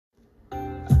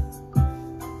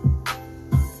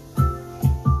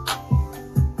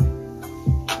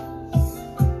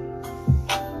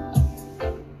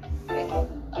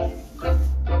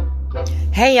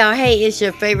Hey y'all, hey, it's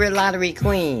your favorite lottery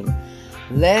queen.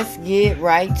 Let's get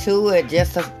right to it.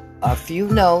 Just a few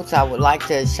notes. I would like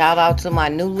to shout out to my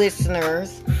new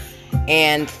listeners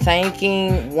and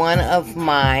thanking one of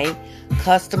my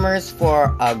customers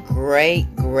for a great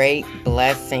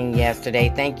blessing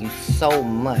yesterday. Thank you so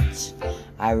much.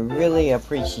 I really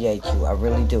appreciate you. I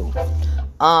really do.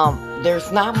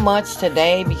 There's not much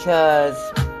today because,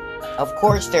 of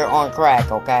course, they're on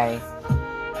crack, okay?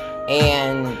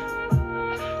 And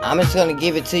I'm just going to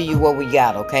give it to you what we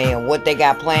got, okay? And what they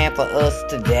got planned for us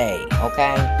today,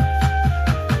 okay?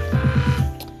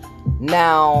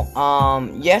 Now,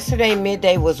 yesterday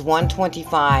midday was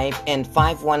 125 and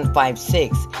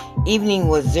 5156. Evening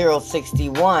was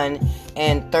 061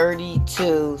 and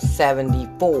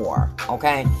 3274,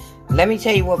 okay? Let me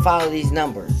tell you what follow these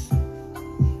numbers.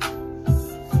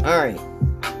 Alright.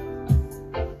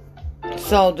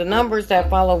 So, the numbers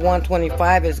that follow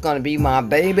 125 is going to be my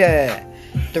baby.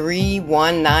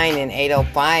 319 and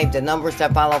 805. The numbers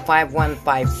that follow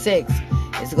 5156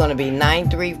 is going to be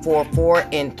 9344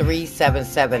 and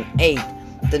 3778.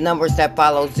 The numbers that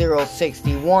follow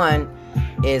 061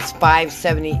 is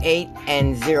 578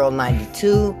 and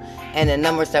 092. And the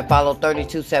numbers that follow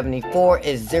 3274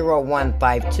 is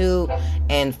 0152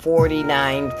 and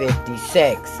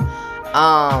 4956.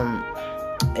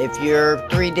 If you're a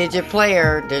 3-digit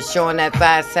player, they're showing that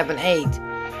 578.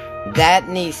 That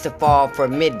needs to fall for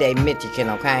midday Michigan,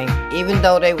 okay? Even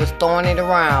though they was throwing it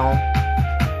around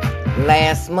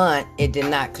last month, it did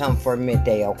not come for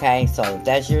midday, okay? So if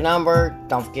that's your number,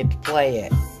 don't forget to play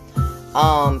it.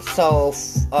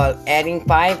 Adding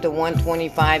 5 to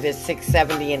 125 is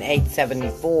 670 and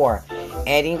 874.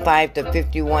 Adding 5 to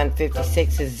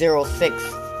 5156 is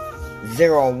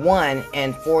 0601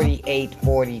 and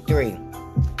 4843.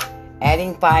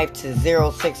 Adding 5 to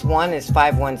 061 is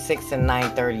 516 and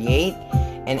 938.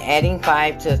 And adding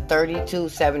 5 to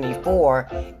 3274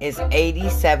 is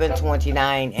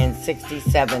 8729 and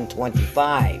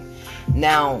 6725.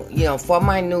 Now, for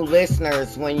my new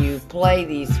listeners, when you play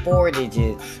these 4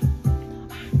 digits,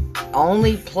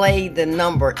 only play the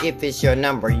number if it's your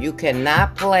number. You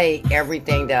cannot play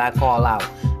everything that I call out.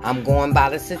 I'm going by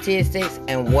the statistics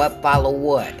and what follow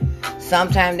what.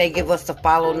 Sometimes they give us the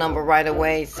follow number right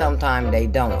away. Sometimes they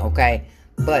don't, okay?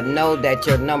 But know that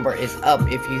your number is up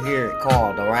if you hear it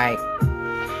called, alright?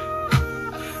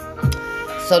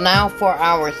 So now for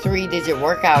our 3-digit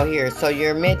workout here. So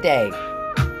your midday.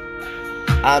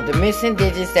 The missing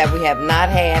digits that we have not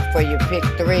had for your pick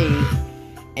 3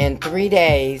 in 3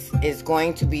 days is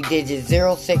going to be digits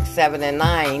 0, 6, 7, and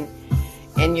 9.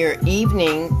 And your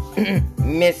evening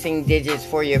missing digits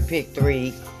for your pick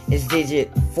 3 is digit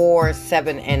 4,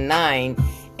 7, and 9.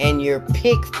 And your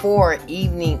pick 4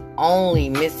 evening only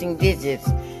missing digits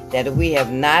that we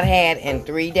have not had in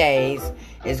 3 days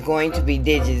is going to be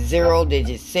digit 0,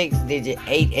 digit 6, digit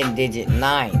 8, and digit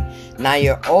 9. Now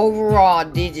your overall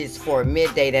digits for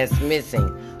midday that's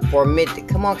missing for midday,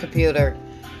 come on computer,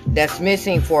 that's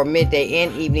missing for midday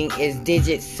and evening is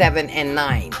digit 7 and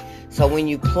 9. So when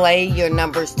you play your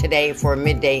numbers today for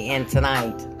midday and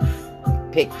tonight,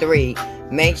 pick 3,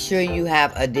 make sure you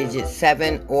have a digit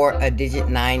 7 or a digit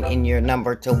 9 in your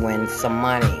number to win some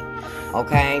money.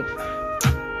 Okay?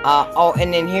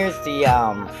 And then here's the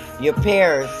your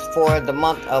pairs for the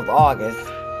month of August.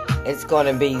 It's going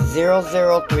to be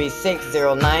 0036,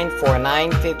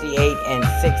 0949, 58, and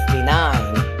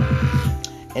 69.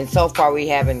 And so far we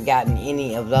haven't gotten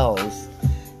any of those.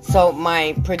 So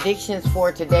my predictions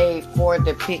for today for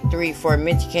the pick 3 for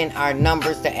Michigan are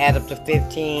numbers to add up to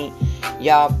 15.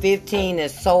 Y'all, 15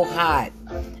 is so hot.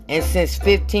 And since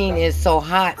 15 is so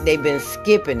hot, they've been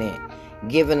skipping it.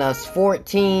 Giving us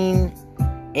 14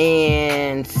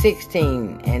 and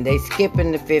 16. And they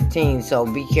skipping the 15. So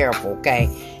be careful, okay?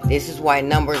 This is why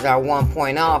numbers are 1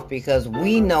 point off. Because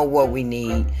we know what we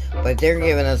need. But they're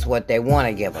giving us what they want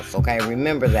to give us, okay?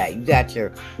 Remember that. You got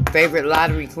your favorite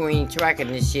lottery queen tracking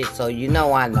this shit. So you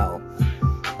know I know.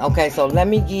 Okay, so let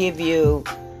me give you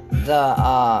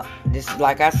the this,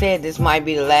 like I said, this might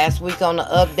be the last week on the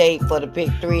update for the pick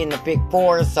 3 and the pick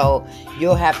 4, so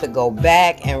you'll have to go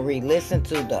back and re-listen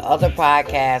to the other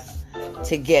podcasts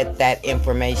to get that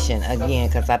information again,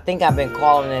 because I think I've been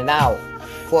calling it out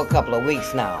for a couple of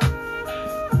weeks now,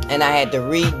 and I had to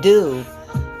redo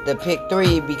the pick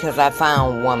 3 because I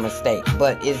found one mistake,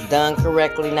 but it's done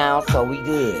correctly now, so we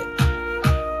good.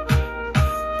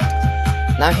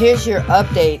 Now here's your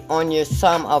update on your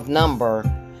sum of number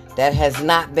that has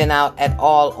not been out at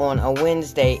all on a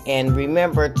Wednesday. And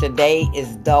remember, today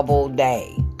is double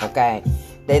day, okay?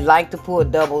 They like to pull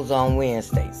doubles on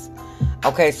Wednesdays.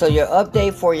 Okay, so your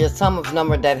update for your sum of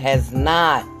number that has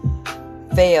not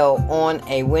fail on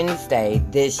a Wednesday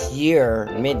this year,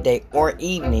 midday or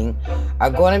evening, are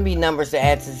going to be numbers that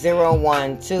add to 0,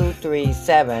 1, 2, 3,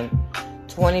 7,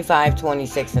 25,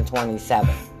 26, and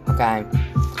 27. Okay?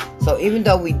 So even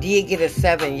though we did get a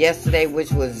 7 yesterday,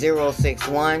 which was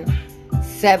 061,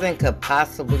 7 could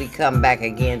possibly come back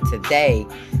again today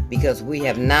because we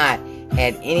have not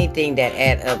had anything that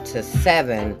add up to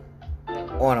 7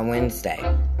 on a Wednesday.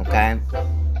 Okay?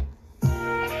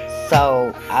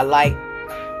 So I like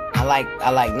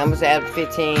numbers that add up to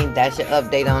 15. That's your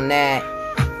update on that.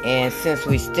 And since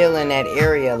we're still in that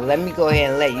area, let me go ahead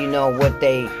and let you know what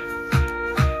they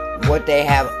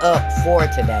have up for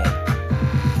today.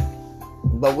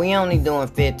 But we only doing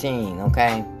 15,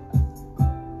 okay?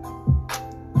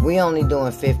 We only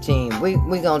doing 15.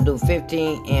 We gonna do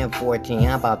 15 and 14.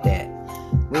 How about that?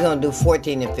 We gonna do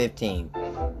 14 and 15.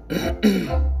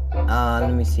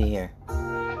 Let me see here.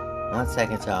 1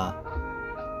 second, y'all.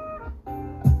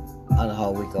 Oh, the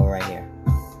whole week go right here.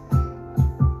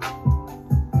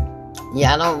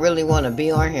 Yeah, I don't really want to be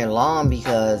on here long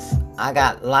because I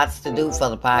got lots to do for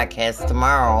the podcast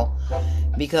tomorrow.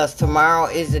 Because tomorrow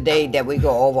is the day that we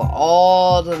go over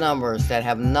all the numbers that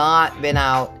have not been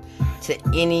out to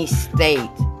any state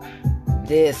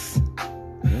this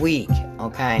week.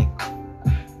 Okay?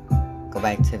 Go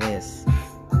back to this.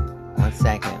 1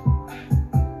 second.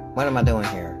 What am I doing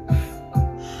here?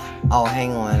 Oh,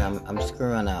 hang on. I'm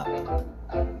screwing up.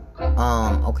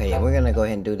 Okay, we're gonna go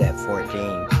ahead and do that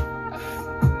 14.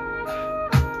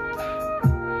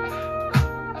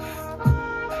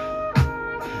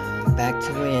 Back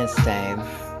to Wednesday.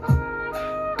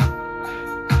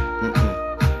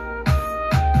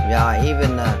 Y'all,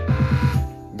 even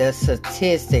the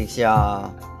statistics,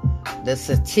 y'all. The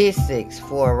statistics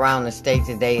for around the state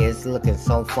today is looking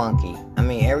so funky. I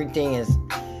mean, everything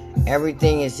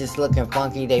is just looking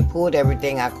funky. They pulled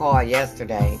everything I called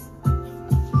yesterday.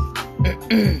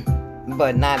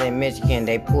 But not in Michigan.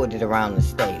 They pulled it around the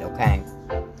state, okay?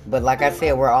 But like I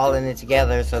said, we're all in it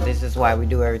together, so this is why we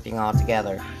do everything all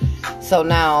together. So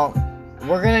now,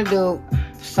 we're going to do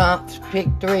some, pick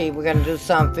 3. We're going to do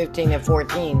some 15 and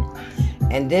 14.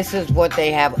 And this is what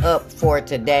they have up for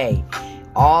today.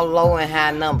 All low and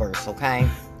high numbers, okay?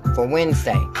 For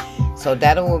Wednesday. So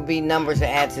that will be numbers that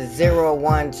add to 0,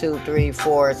 1, 2, 3,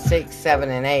 4, 6, 7,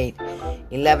 and 8.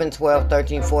 11, 12,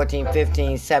 13, 14,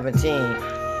 15, 17.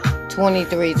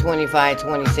 23, 25,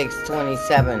 26,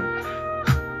 27.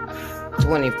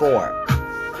 24.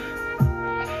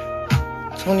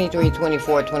 23,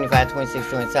 24, 25, 26,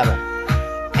 27.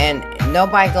 And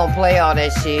nobody gonna play all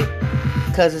that shit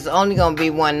because it's only gonna be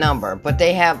one number. But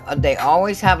they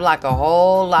always have like a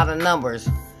whole lot of numbers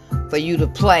for you to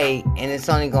play, and it's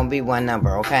only gonna be one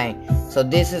number, okay? So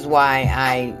this is why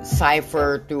I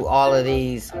cipher through all of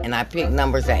these, and I pick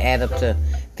numbers that add up to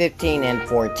 15 and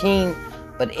 14.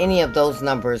 But any of those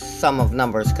numbers, sum of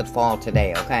numbers could fall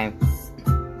today, okay?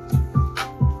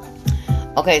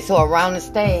 Okay, so around the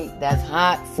state, that's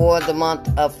hot for the month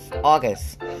of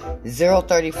August.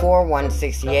 034,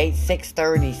 168,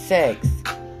 636,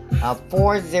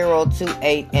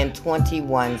 4028, and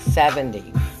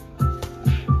 2170.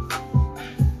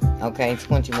 Okay,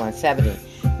 2170.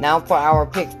 Now for our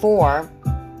pick 4,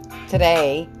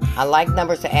 today, I like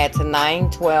numbers to add to 9,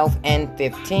 12, and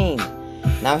 15.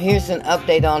 Now here's an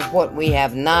update on what we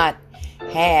have not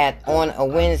had on a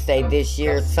Wednesday this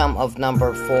year, sum of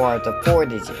number for the 4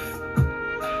 digit.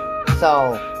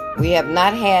 So we have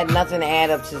not had nothing to add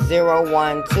up to 0,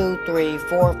 1, 2, 3,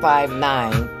 4, 5,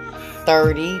 9,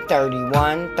 30,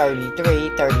 31, 33,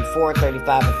 34,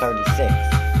 35, and 36.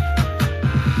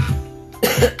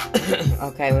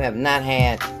 Okay, we have not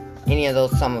had any of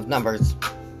those sum of numbers.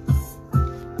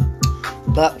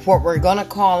 But what we're gonna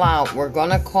call out, we're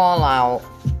gonna call out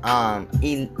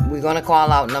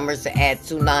numbers that add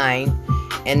to 9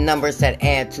 and numbers that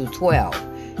add to 12.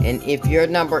 And if your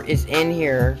number is in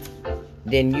here,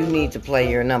 then you need to play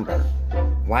your number.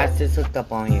 Why is this hooked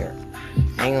up on here?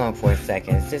 Hang on for a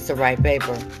second. Is this the right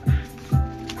paper?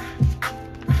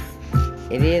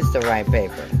 It is the right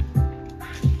paper.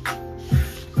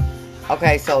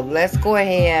 Okay, so let's go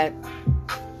ahead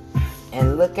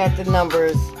and look at the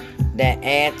numbers that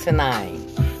add to 9.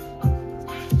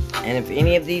 And if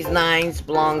any of these 9s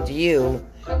belong to you,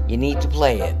 you need to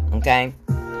play it, okay?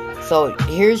 So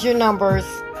here's your numbers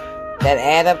that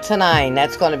add up to 9.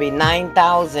 That's going to be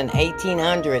 9,000,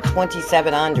 1,800,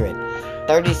 2,700,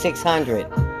 3,600,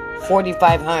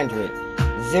 4,500,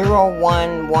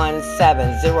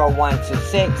 0117,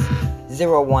 0126,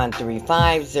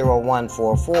 0135,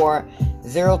 0144,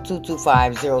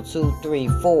 0225,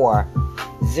 0234,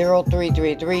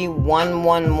 0333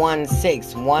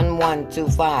 1116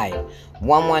 1125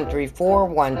 1134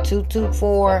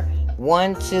 1224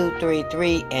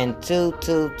 1233 and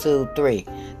 2223.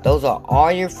 Those are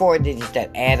all your 4 digits that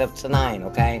add up to 9,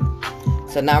 okay?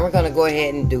 So now we're going to go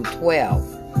ahead and do 12.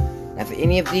 Now, if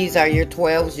any of these are your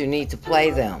 12s, you need to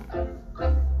play them.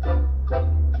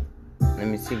 Let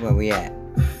me see where we at.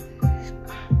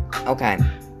 Okay.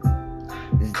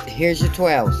 Here's your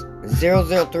 12s.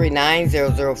 0039,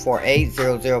 0048,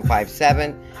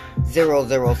 0057,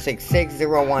 0066,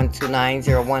 0129,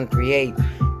 0138,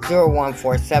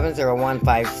 0147,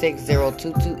 0156,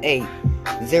 0228,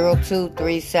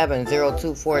 0237,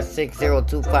 0246,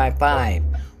 0255,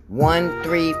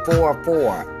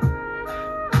 1344.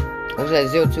 What's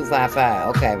that?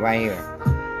 0255. Okay, right here.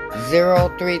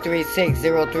 0336,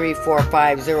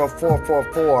 0345,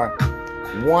 0444,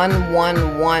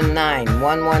 1119,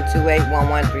 1128,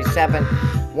 1137,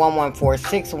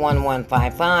 1146,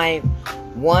 1155,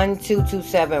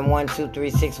 1227,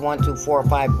 1236,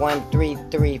 1245,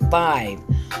 1335,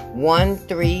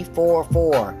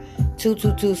 1344,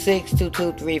 2226,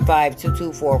 2235,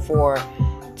 2244,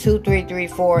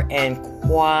 2334, and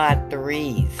quad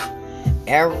 3s.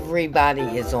 Everybody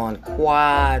is on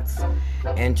quads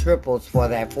and triples for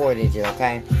that 4 digit,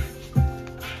 okay?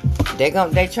 They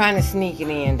trying to sneak it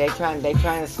in. They trying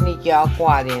to sneak y'all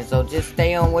quad in. So just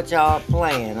stay on what y'all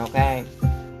playing, okay?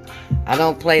 I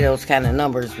don't play those kind of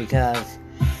numbers because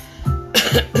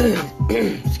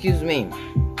excuse me.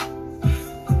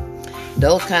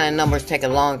 Those kind of numbers take a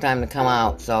long time to come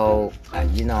out. So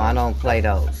you know, I don't play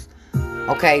those.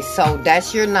 Okay, so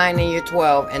that's your 9 and your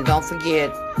 12, and don't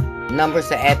forget numbers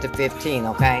to add to 15,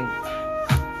 okay?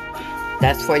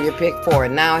 That's for your pick 4.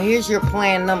 Now here's your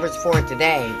plan numbers for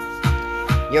today.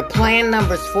 Your plan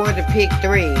numbers for the pick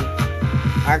 3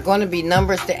 are going to be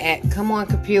numbers to add. Come on,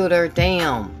 computer.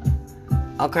 Damn.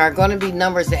 Okay, are going to be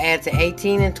numbers to add to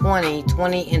 18 and 20,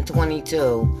 20 and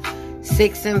 22,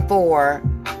 6 and 4,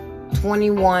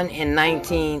 21 and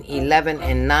 19, 11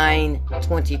 and 9,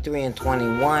 23 and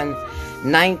 21,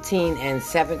 19 and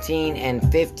 17,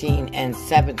 and 15 and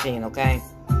 17, okay?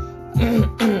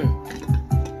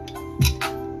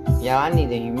 Y'all, I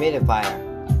need a humidifier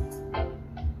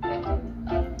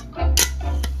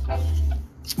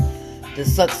to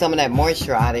suck some of that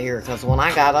moisture out of here, because when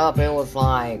I got up, it was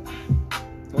like,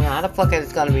 you know, how the fuck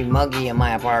is it going to be muggy in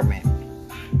my apartment?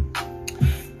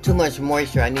 Too much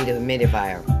moisture. I need a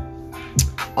humidifier.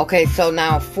 Okay, so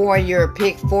now for your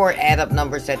pick 4 add up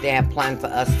numbers that they have planned for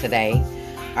us today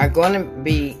are going to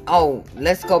be, oh,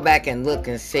 let's go back and look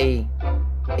and see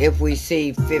if we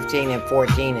see 15 and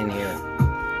 14 in here.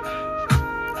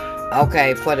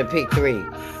 Okay, for the pick 3.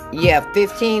 Yeah,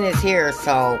 15 is here,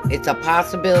 so it's a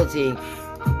possibility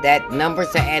that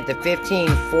numbers to add to 15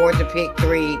 for the pick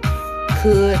 3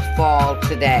 could fall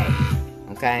today.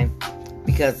 Okay?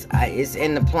 Because it's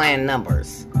in the planned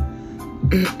numbers.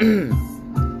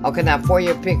 Okay, now for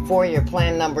your pick 4, your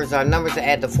planned numbers are numbers to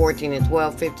add to 14 and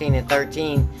 12, 15 and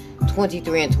 13,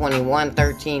 23 and 21,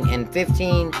 13 and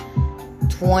 15,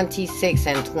 26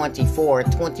 and 24,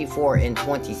 24 and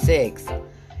 26,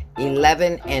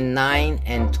 11 and 9,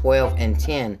 and 12 and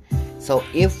 10. So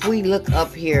if we look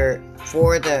up here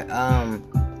for the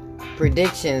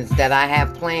predictions that I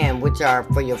have planned, which are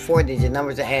for your 4-digit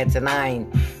numbers to add to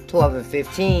 9, 12 and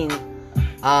 15,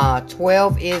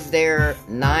 12 is there,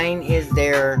 9 is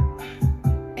there,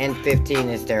 and 15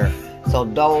 is there. So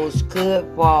those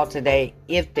could fall today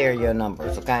if they're your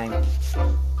numbers, okay?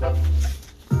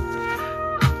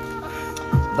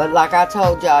 But like I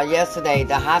told y'all yesterday,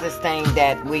 the hottest thing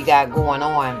that we got going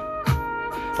on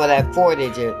for that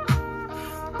 4-digit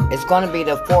is going to be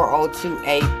the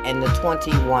 4028 and the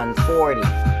 2140.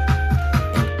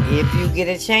 And if you get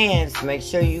a chance, make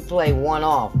sure you play one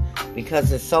off, because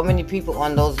there's so many people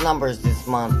on those numbers this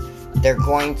month. They're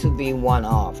going to be one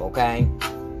off, okay?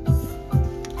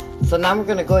 So now we're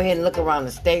going to go ahead and look around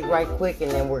the state right quick,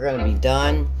 and then we're going to be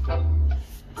done.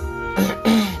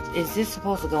 Is this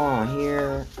supposed to go on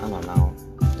here? I don't know.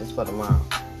 Just for tomorrow.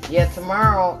 Yeah,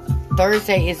 tomorrow,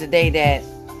 Thursday, is the day that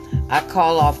I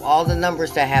call off all the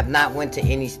numbers that have not went to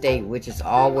any state, which is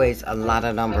always a lot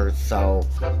of numbers. So,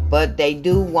 but they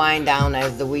do wind down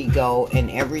as the week go,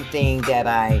 and everything that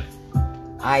I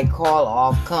call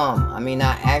off come. I mean,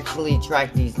 I actually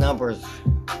track these numbers,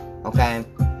 okay?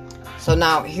 So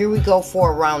now, here we go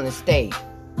for around the state.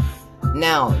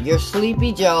 Now, your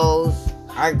Sleepy Joes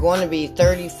are going to be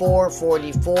 34,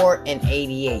 44, and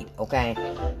 88, okay?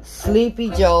 Sleepy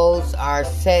Joes are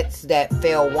sets that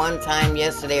fell one time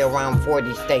yesterday around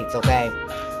 40 states, okay?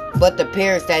 But the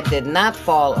pairs that did not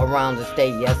fall around the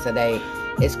state yesterday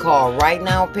It's called Right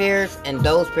Now pairs, and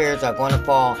those pairs are going to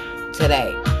fall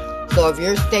today. So if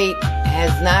your state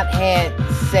has not had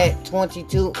set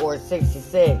 22 or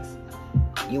 66,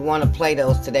 you want to play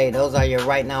those today. Those are your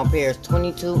Right Now pairs,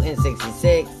 22 and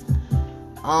 66.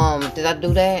 Did I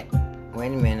do that? Wait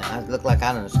a minute. I look like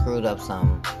I done screwed up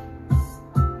something.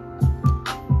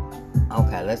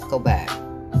 Okay, let's go back.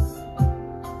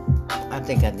 I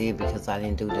think I did because I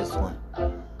didn't do this one.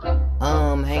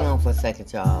 Hang on for a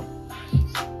second, y'all.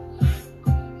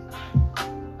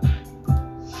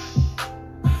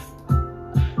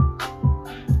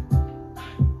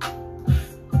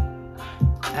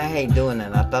 I hate doing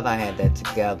that. I thought I had that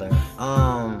together.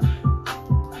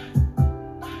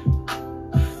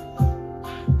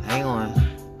 Hang on.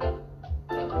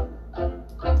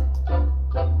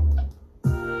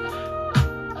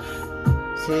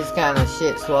 See, this kind of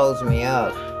shit slows me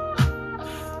up.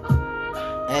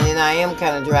 And then I am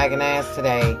kind of dragging ass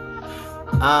today.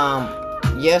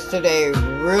 Yesterday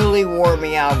really wore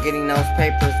me out getting those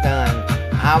papers done.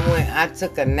 I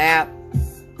took a nap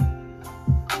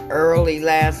early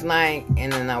last night,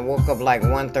 and then I woke up like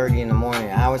 1:30 in the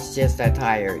morning. I was just that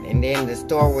tired. And then the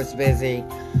store was busy.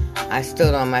 I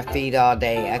stood on my feet all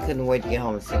day. I couldn't wait to get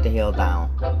home and sit the hell down.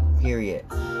 Period.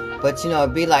 But you know,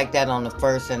 it'd be like that on the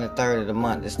 1st and the 3rd of the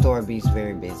month. The store be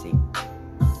very busy.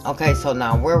 Okay, so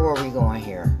now where were we going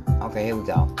here? Okay, here we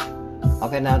go.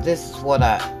 Okay, now this is what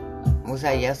was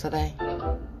that yesterday?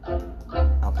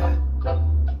 Okay.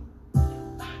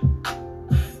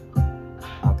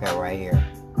 Okay, right here.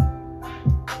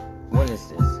 What is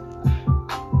this?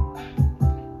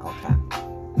 Okay.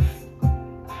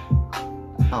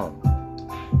 Oh.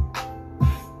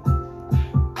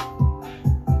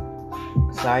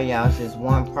 Sorry, y'all. It's just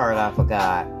one part I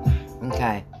forgot.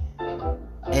 Okay.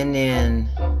 And then...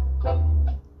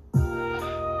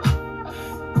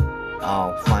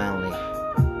 Oh, finally.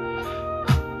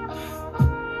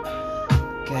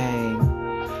 Okay.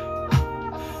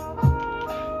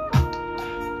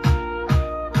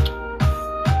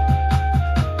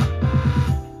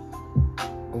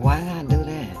 Why did I do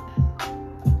that?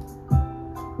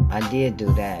 I did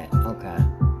do that. Okay.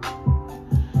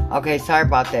 Okay, sorry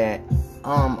about that.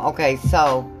 Okay,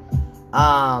 so,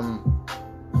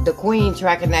 the queen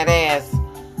tracking that ass.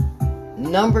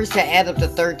 Numbers to add up to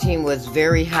 13 was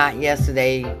very hot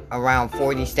yesterday, around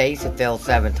 40 states. It fell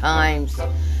 7 times.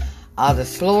 The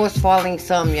slowest falling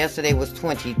sum yesterday was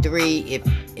 23.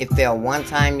 It fell 1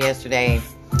 time yesterday.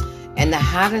 And the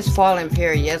hottest falling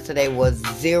pair yesterday was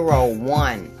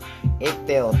 01. It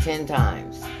fell 10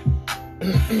 times.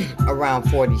 Around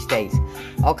 40 states.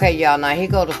 Okay, y'all, now here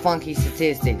go the funky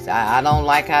statistics. I don't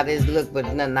like how this look, but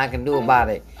nothing I can do about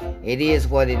it. It is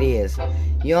what it is.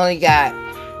 You only got,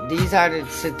 these are the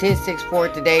statistics for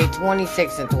today,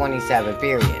 26 and 27,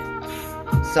 period.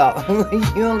 So,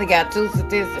 you only got 2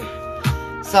 statistics.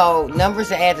 So, numbers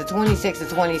to add to 26 and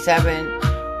 27,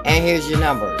 and here's your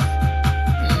numbers.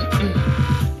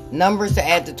 Numbers to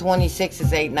add to 26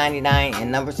 is 899,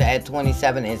 and numbers to add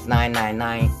 27 is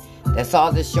 999. That's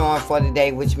all they're showing for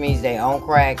today, which means they on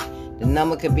crack. The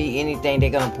number could be anything. They're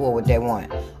going to pull what they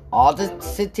want. All the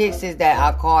statistics that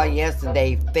I called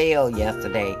yesterday failed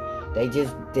yesterday. They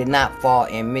just did not fall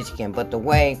in Michigan. But the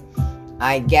way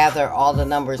I gather all the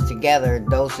numbers together,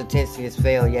 those statistics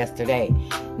failed yesterday.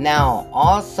 Now,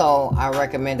 also, I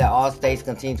recommend that all states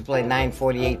continue to play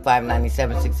 948,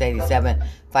 597, 687,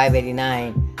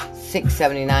 589,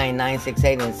 679,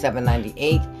 968, and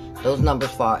 798. Those numbers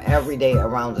fall every day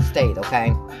around the state,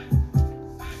 okay?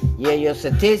 Yeah, your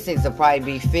statistics will probably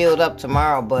be filled up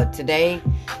tomorrow, but today,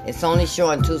 it's only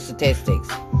showing 2 statistics.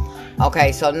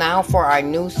 Okay, so now for our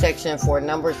new section for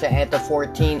numbers to add to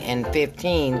 14 and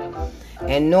 15.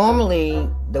 And normally,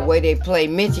 the way they play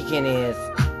Michigan is,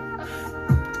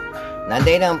 now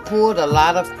they done pulled a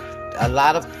lot of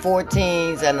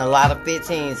 14s and a lot of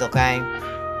 15s, okay?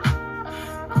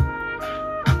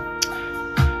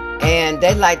 And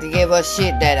they like to give us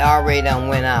shit that already done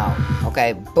went out,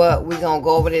 okay? But we're going to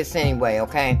go over this anyway,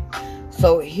 okay?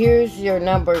 So here's your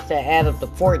numbers that add up to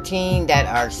 14 that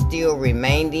are still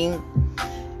remaining,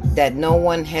 that no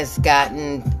one has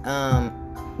gotten,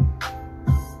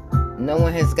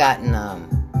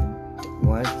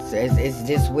 it's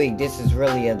this week. This is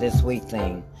really a this week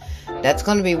thing. That's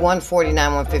going to be 149,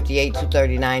 158,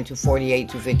 239, 248,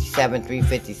 257,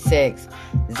 356,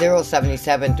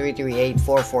 077, 338,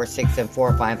 446, and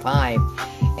 455.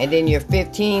 And then your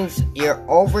 15s, your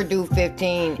overdue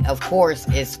 15, of course,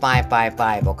 is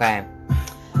 555, okay?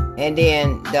 And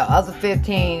then the other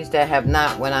 15s that have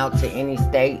not went out to any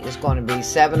state is going to be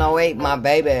 708, my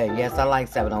baby. Yes, I like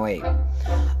 708.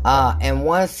 And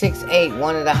 168,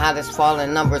 one of the hottest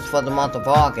falling numbers for the month of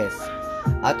August.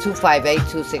 258,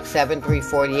 267,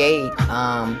 348.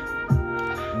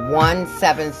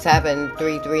 177,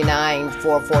 339,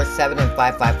 447, and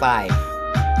 555.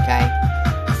 Okay?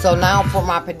 So now for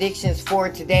my predictions for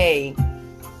today,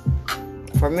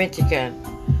 for Michigan,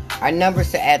 our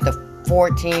numbers to add the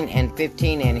 14 and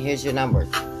 15, and here's your numbers.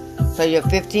 So your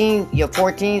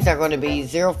 14s are going to be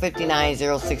 059,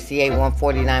 068,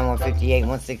 149, 158,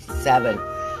 167,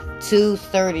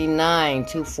 239,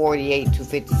 248,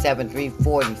 257,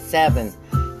 347,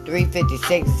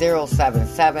 356,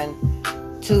 077,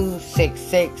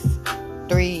 266,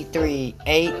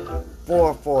 338,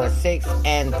 446,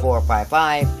 and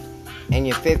 455. And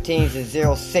your 15s is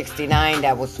 069.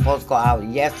 That was supposed to go out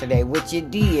yesterday, which it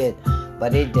did,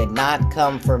 but it did not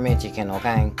come for Michigan,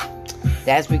 okay?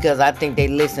 That's because I think they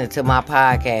listen to my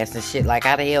podcast and shit. Like,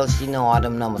 how the hell she know all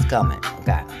them numbers coming?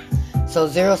 Okay. So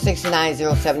 069,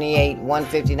 078,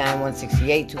 159,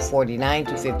 168, 249,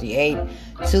 258,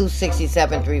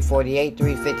 267, 348,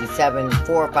 357,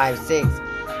 456,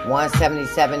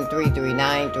 177,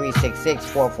 339, 366,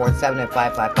 447, and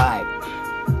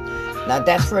 555. Now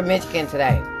that's for Michigan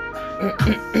today.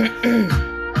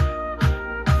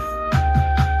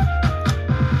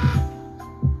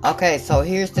 Okay, so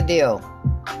here's the deal.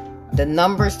 The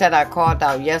numbers that I called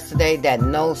out yesterday that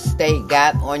no state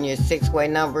got on your 6-way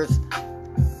numbers.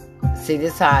 See,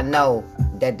 this is how I know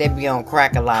that they be on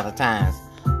crack a lot of times.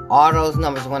 All those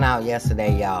numbers went out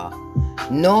yesterday, y'all.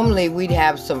 Normally, we'd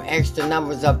have some extra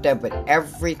numbers up there, but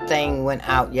everything went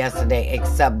out yesterday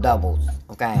except doubles,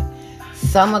 okay?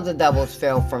 Some of the doubles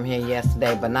fell from here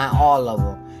yesterday, but not all of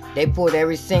them. They pulled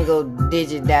every single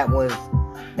digit that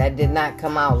did not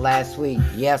come out last week,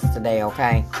 yesterday,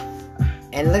 okay?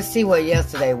 And let's see what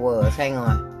yesterday was. Hang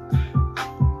on.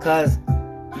 Because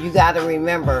you got to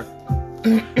remember.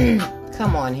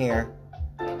 Come on here.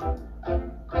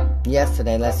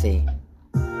 Yesterday, let's see.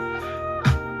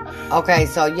 Okay,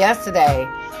 so yesterday.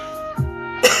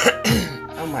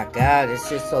 Oh my God, it's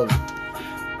just so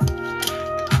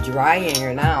dry in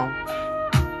here now.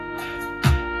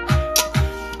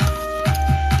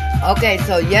 Okay,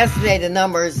 so yesterday the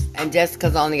numbers, and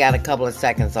Jessica's only got a couple of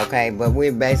seconds, okay? But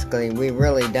we're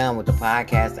really done with the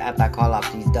podcast after I call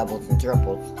off these doubles and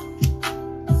triples.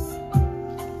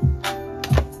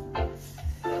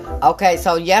 Okay,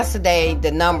 so yesterday the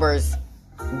numbers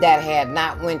that had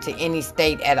not went to any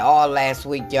state at all last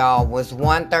week, y'all, was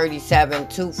 137,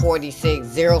 246,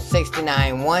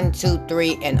 069,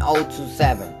 123, and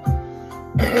 027.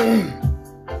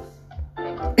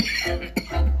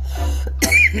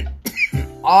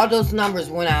 All those numbers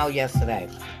went out yesterday.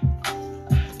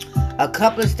 A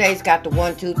couple of states got the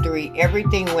 1, 2, 3.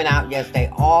 Everything went out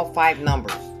yesterday. All 5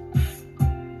 numbers.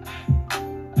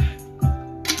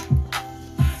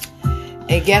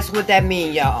 And guess what that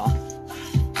means, y'all?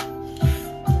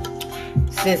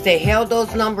 Since they held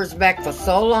those numbers back for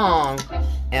so long,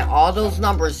 and all those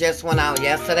numbers just went out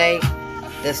yesterday,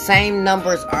 the same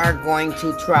numbers are going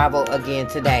to travel again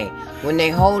today. When they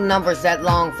hold numbers that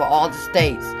long for all the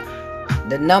states,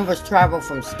 the numbers travel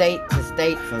from state to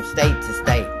state, from state to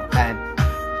state, okay?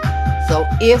 So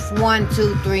if 1,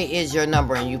 2, 3 is your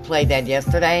number and you played that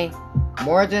yesterday,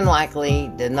 more than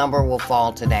likely the number will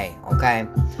fall today, okay?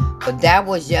 But that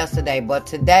was yesterday. But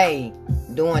today,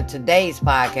 doing today's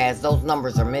podcast, those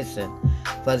numbers are missing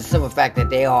for the simple fact that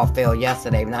they all fell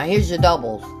yesterday. Now here's your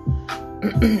doubles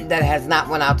that has not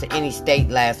went out to any state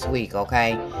last week,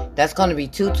 okay? That's going to be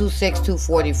 226,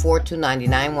 244,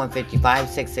 299, 155,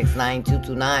 669,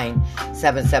 229,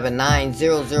 779,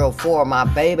 004, my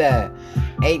baby,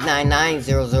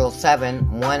 899,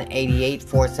 007, 188,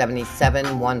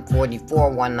 477, 144,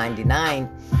 199,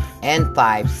 and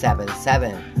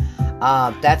 577.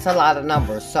 That's a lot of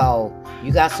numbers. So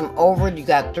you got you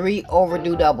got 3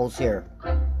 overdue doubles here.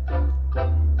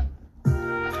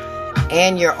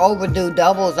 And your overdue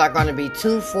doubles are going to be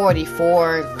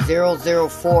 244,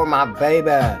 004, my baby,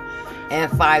 and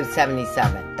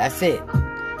 577. That's it.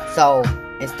 So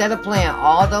instead of playing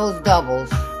all those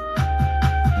doubles,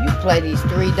 you play these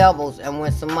 3 doubles and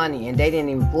win some money. And they didn't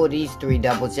even pull these 3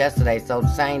 doubles yesterday. So the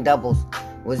same doubles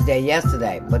was there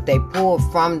yesterday. But they pulled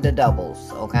from the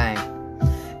doubles, okay?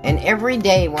 And every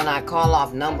day when I call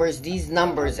off numbers, these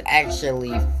numbers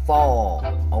actually fall,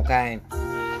 okay?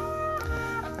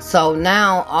 So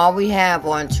now all we have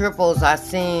on triples, I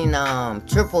seen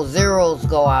triple zeros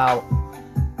go out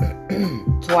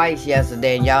twice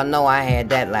yesterday. And y'all know I had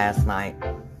that last night.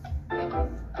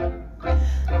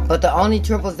 But the only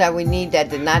triples that we need that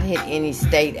did not hit any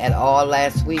state at all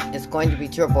last week is going to be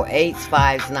triple 8s,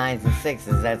 5s, 9s, and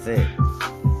 6s. That's it.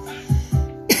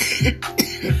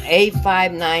 8,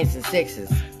 5, 9s, and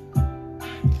 6s.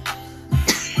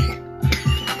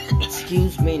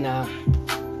 Excuse me now.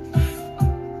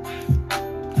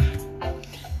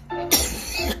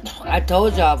 I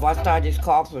told y'all if I start just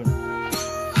coughing,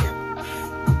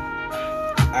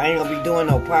 I ain't gonna be doing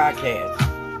no podcast.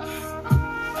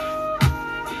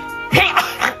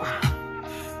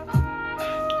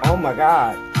 Oh my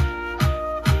God.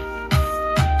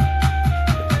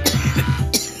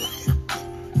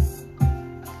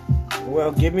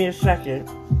 Well, give me a second.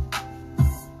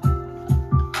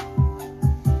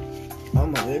 Oh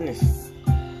my goodness.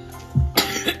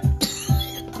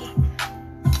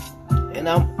 And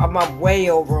I'm way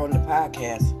over on the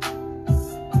podcast.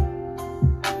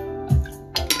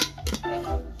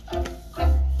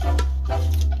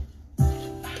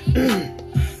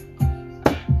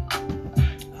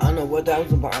 I don't know what that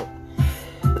was about.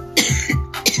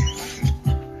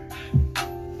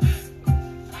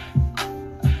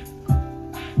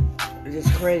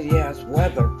 This crazy ass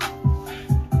weather.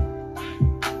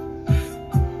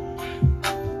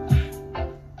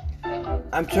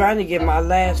 I'm trying to get my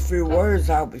last few words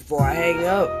out before I hang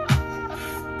up.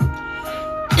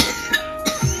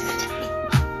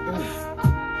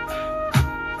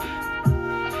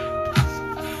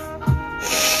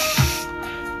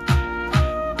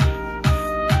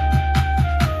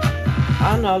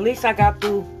 I don't know, at least I got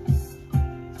through.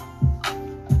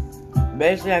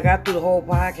 Basically, I got through the whole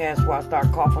podcast before I start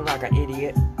coughing like an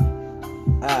idiot.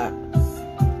 I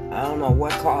don't know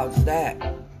what caused that.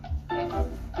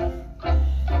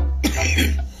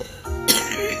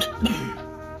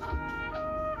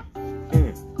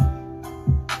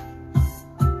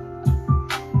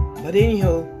 But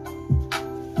anywho,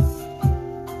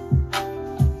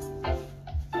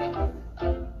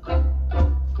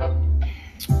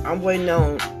 I'm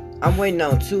waiting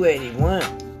on 281.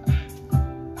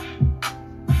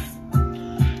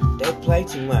 They play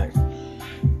too much.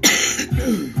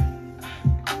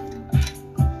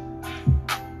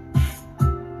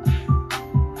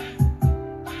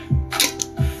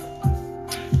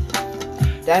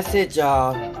 That's it,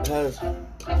 y'all, because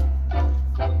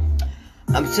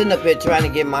I'm sitting up here trying to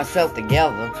get myself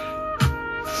together,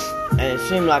 and it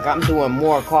seems like I'm doing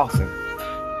more coughing.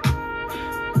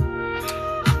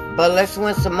 But let's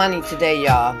win some money today,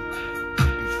 y'all.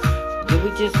 Did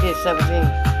we just get 17?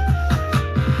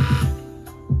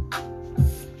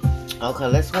 Okay,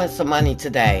 let's win some money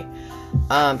today.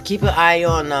 Keep an eye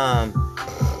on,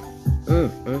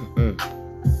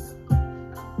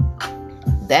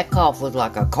 That cough was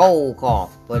like a cold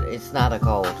cough, but it's not a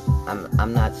cold.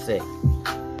 I'm not sick.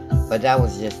 But that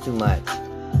was just too much.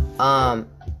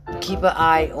 Keep an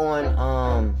eye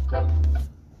on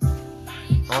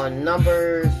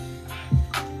numbers.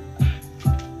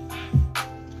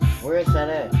 Where is that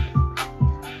at?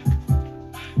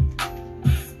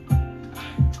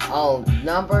 Oh,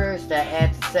 numbers that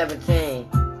add to 17.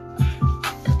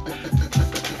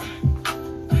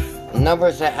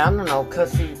 Numbers that, I don't know,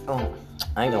 cause I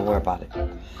ain't gonna worry about it.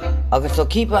 Okay, so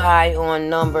keep an eye on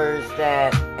numbers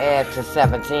that add to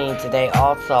 17 today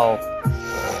also.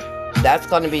 That's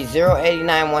going to be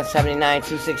 089, 179,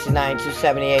 269,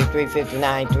 278,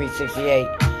 359, 368,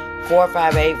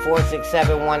 458,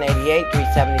 467, 188,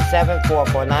 377,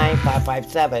 449,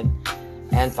 557,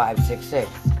 and 566.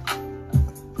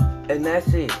 And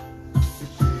that's it.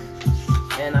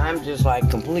 And I'm just like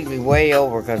completely way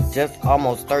over because just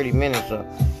almost 30 minutes of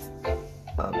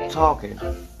talking.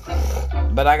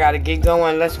 But I gotta get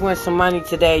going. Let's win some money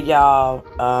today, y'all.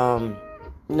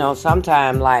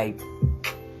 Sometime like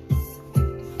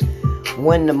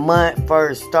when the month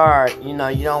first start, you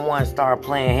don't want to start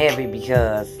playing heavy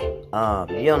because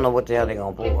you don't know what the hell they're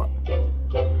gonna pull up.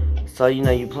 So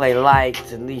you play light,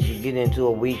 at least you get into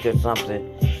a week or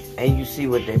something and you see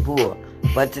what they pull.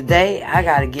 But today I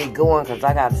gotta get going because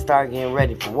I gotta start getting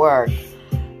ready for work.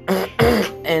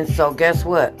 And so guess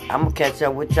what? I'm gonna catch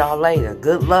up with y'all later.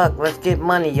 Good luck. Let's get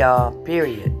money, y'all.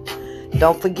 Period.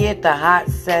 Don't forget the hot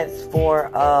sets for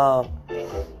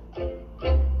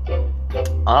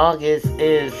August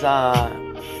is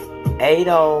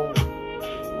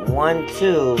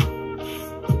 8012.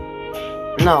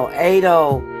 No,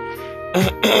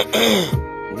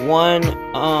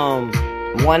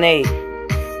 8018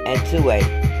 and 28.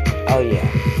 Oh yeah.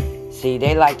 See,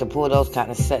 they like to pull those kind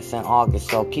of sets in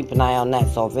August, so keep an eye on that.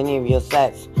 So if any of your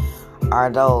sets are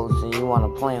those and you want to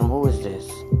play them, who is this?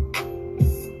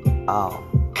 Oh.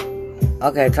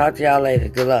 Okay, talk to y'all later.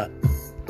 Good luck.